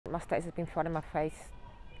My status has been thrown in my face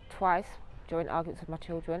twice during arguments with my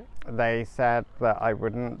children. They said that I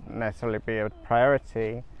wouldn't necessarily be a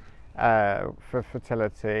priority for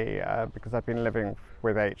fertility because I've been living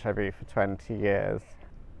with HIV for 20 years.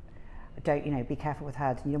 Don't, be careful with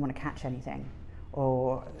HERD, you don't want to catch anything.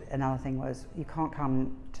 Or another thing was, you can't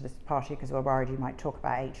come to this party because we're worried you might talk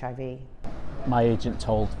about HIV. My agent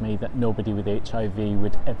told me that nobody with HIV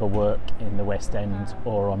would ever work in the West End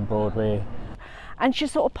or on Broadway. And she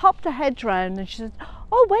sort of popped her head round and she said,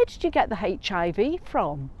 "Oh, where did you get the HIV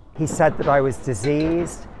from?" He said that I was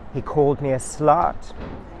diseased, he called me a slut,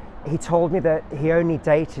 he told me that he only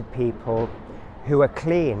dated people who were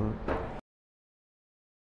clean.